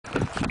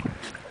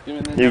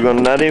You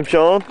gonna net him,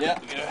 Sean? Yeah.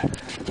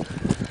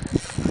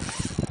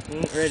 He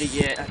ain't ready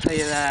yet, I tell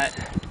you that.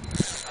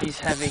 He's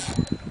heavy.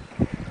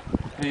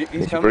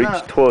 He's coming Breached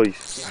up.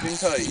 twice. He's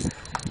been tight.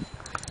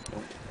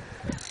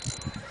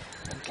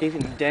 I'm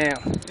keeping him down.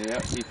 Yeah,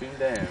 keep him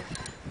down.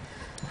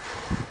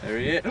 There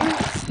he is. Oh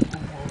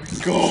my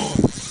god!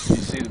 You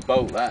see the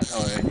boat that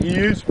time. He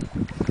is.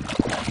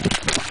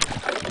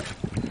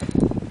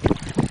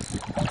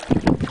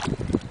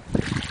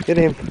 Get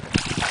him.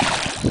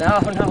 No,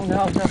 don't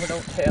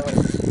tell him.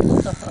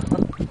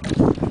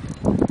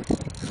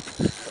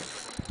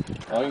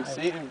 Oh, you can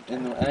see him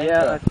in the anchor.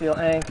 Yeah, I feel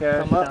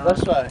anchor. Come up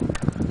this way.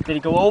 Did he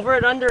go over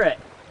it, under it?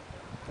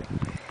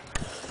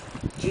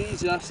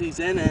 Jesus, he's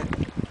in it.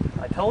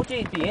 I told you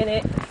he'd be in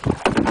it.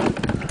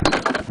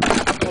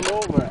 Come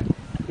over it.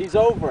 He's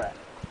over it.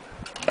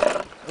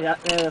 Yeah,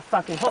 the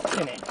fucking hook's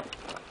in it.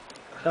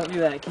 Don't do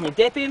that. Can you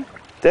dip him?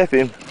 Dip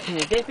him. Can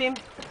you dip him?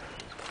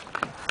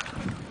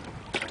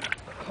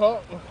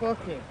 Caught the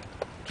fucking.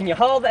 Can you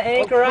hold the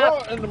anchor up?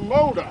 Caught in the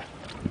motor.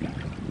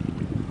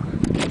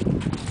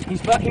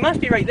 He must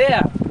be right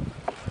there.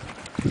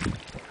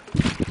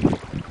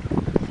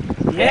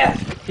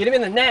 Yes! Get him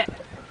in the net.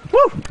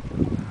 Woo!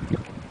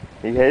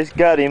 He has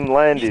got him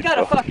landed. He's got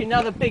a fucking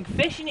another big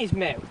fish in his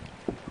mouth.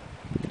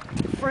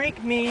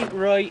 Freak me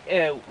right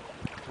out.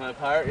 Can I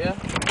pirate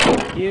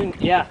you?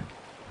 Yeah.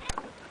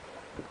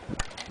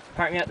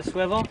 Park me at the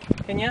swivel,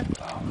 can you?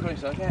 Oh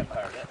Christ, I can't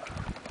pirate it.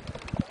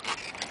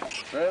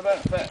 Right about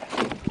fish.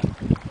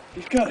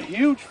 He's got a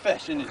huge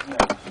fish in his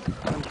mouth.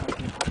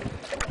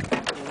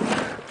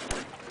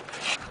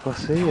 I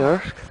see,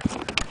 Ersk.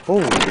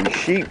 Holy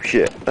sheep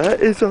shit.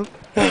 That is a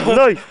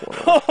nice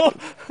one.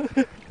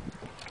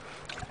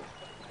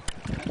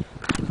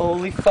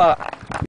 Holy fuck.